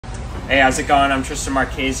Hey, how's it going? I'm Tristan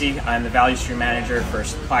Marchese. I'm the Value Stream Manager for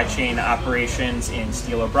Supply Chain Operations in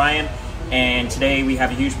Steele O'Brien. And today we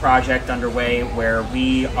have a huge project underway where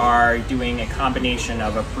we are doing a combination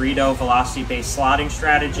of a Pareto velocity-based slotting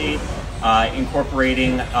strategy,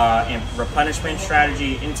 incorporating a replenishment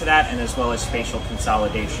strategy into that, and as well as spatial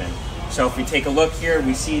consolidation. So if we take a look here,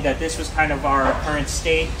 we see that this was kind of our current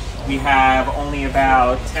state. We have only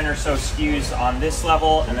about 10 or so SKUs on this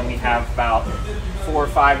level, and then we have about 4 or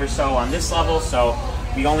 5 or so on this level. So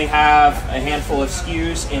we only have a handful of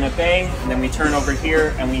SKUs in a bay, and then we turn over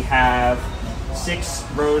here and we have 6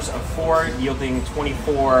 rows of 4, yielding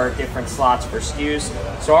 24 different slots for SKUs.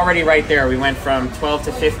 So already right there, we went from 12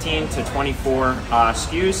 to 15 to 24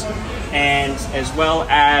 SKUs. And as well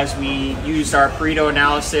as we used our Pareto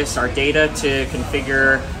analysis, our data, to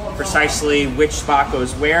configure precisely which spot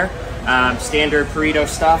goes where. Standard Pareto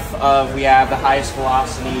stuff of we have the highest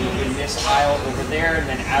velocity in this aisle over there, and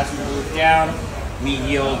then as we move down, we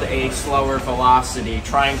yield a slower velocity,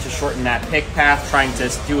 trying to shorten that pick path, trying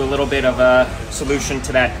to do a little bit of a solution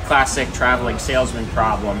to that classic traveling salesman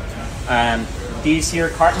problem. These here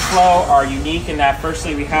Carton flow are unique in that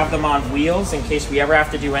firstly we have them on wheels in case we ever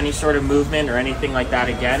have to do any sort of movement or anything like that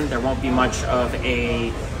again. There won't be much of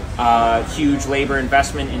a huge labor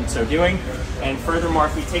investment in so doing. And furthermore,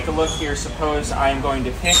 if we take a look here, suppose I'm going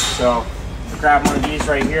to pick, so grab one of these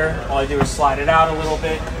right here, all I do is slide it out a little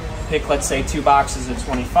bit, pick let's say 2 boxes of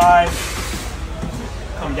 25,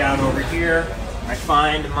 come down over here, I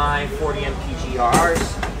find my 40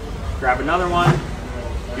 mpgrs, grab another one,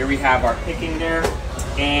 here we have our picking there,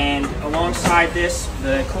 and alongside this,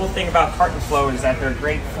 the cool thing about Carton flow is that they're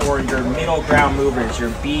great for your middle ground movers,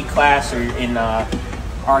 your B class, or in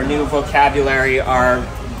our new vocabulary,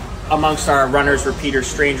 amongst our runners, repeaters,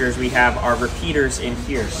 strangers, we have our repeaters in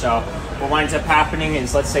here. So what winds up happening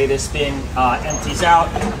is, let's say this bin empties out,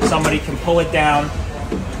 somebody can pull it down.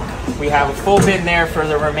 We have a full bin there for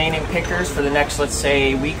the remaining pickers for the next, let's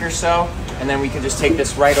say, week or so, and then we can just take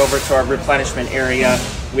this right over to our replenishment area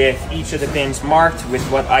with each of the bins marked with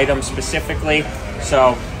what item specifically.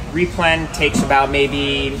 So replen takes about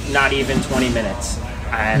maybe not even 20 minutes.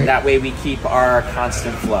 And that way we keep our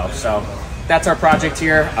constant flow. So that's our project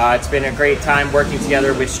here. It's been a great time working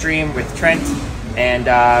together with Stream, with Trent,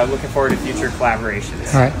 and looking forward to future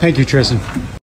collaborations. All right, thank you, Tristan.